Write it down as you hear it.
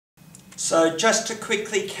So just to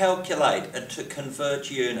quickly calculate and to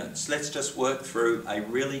convert units, let's just work through a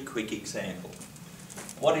really quick example.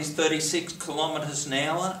 What is 36 kilometres an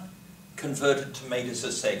hour converted to metres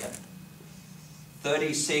a second?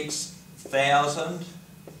 36,000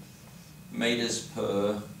 metres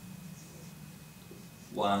per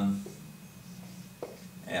 1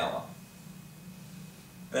 hour.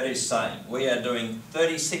 That is saying we are doing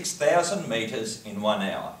 36,000 metres in 1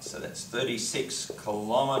 hour. So that's 36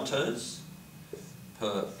 kilometres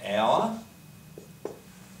per hour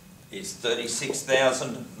is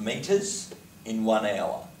 36,000 metres in 1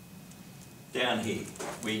 hour. Down here,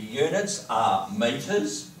 units are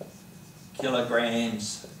metres,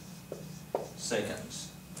 kilograms, seconds.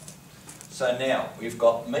 So now we've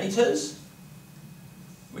got metres.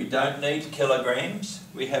 We don't need kilograms,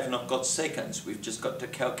 we have not got seconds, we've just got to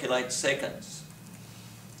calculate seconds.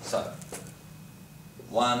 So,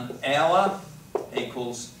 1 hour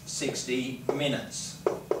equals 60 minutes.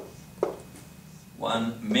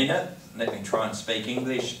 1 minute, let me try and speak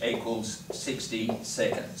English, equals 60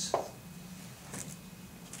 seconds.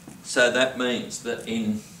 So that means that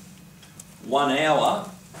in 1 hour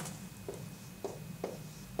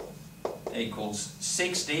equals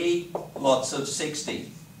 60 lots of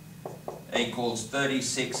 60. Equals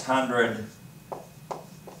 3,600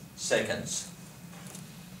 seconds.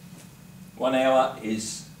 1 hour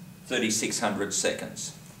is 3,600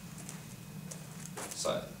 seconds.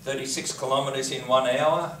 So 36 kilometres in 1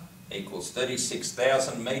 hour equals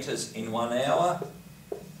 36,000 metres in 1 hour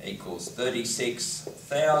equals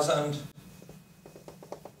 36,000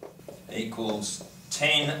 equals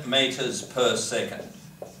 10 metres per second.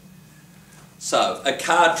 So, a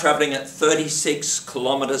car travelling at 36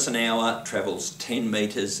 kilometres an hour travels 10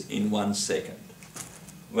 metres in 1 second.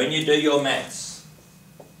 When you do your maths,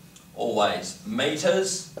 always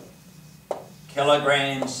metres,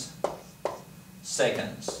 kilograms,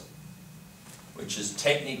 seconds, which is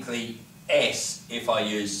technically S if I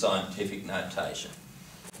use scientific notation.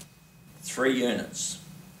 3 units,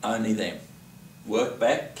 only them. Work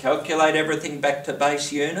back, calculate everything back to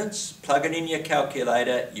base units, plug it in your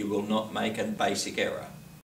calculator, you will not make a basic error.